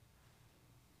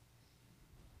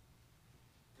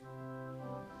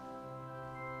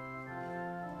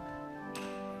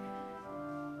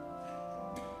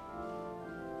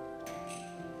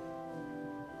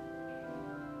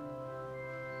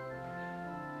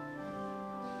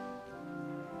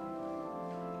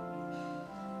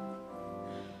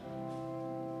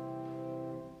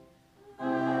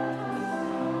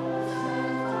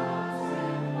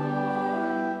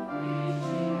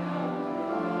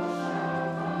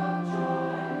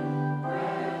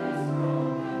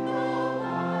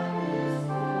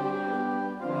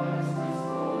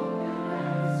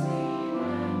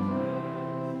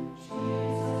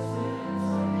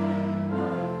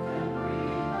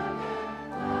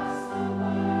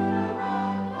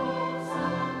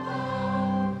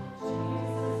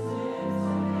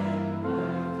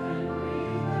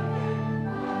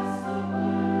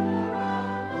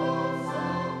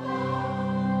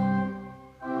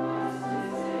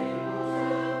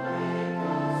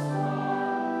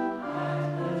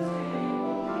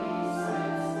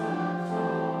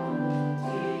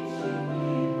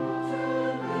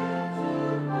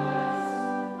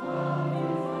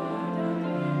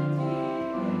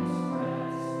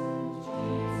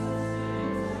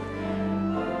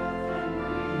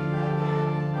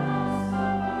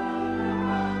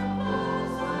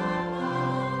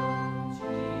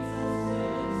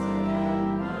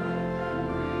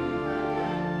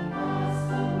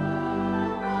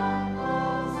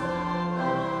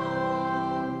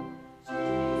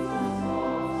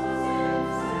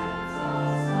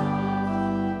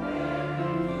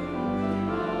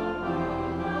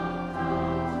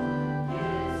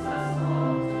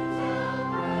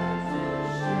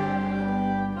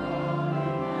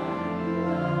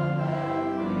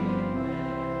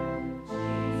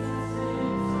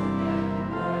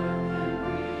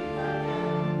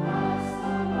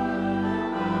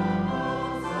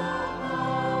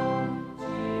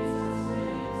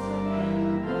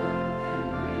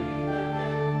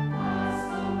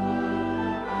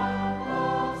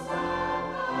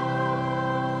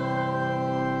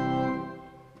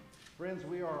 Friends,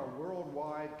 we are a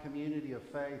worldwide community of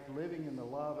faith living in the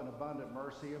love and abundant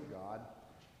mercy of God.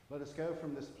 Let us go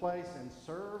from this place and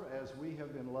serve as we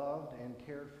have been loved and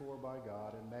cared for by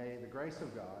God, and may the grace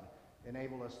of God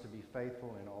enable us to be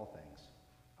faithful in all things.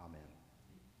 Amen.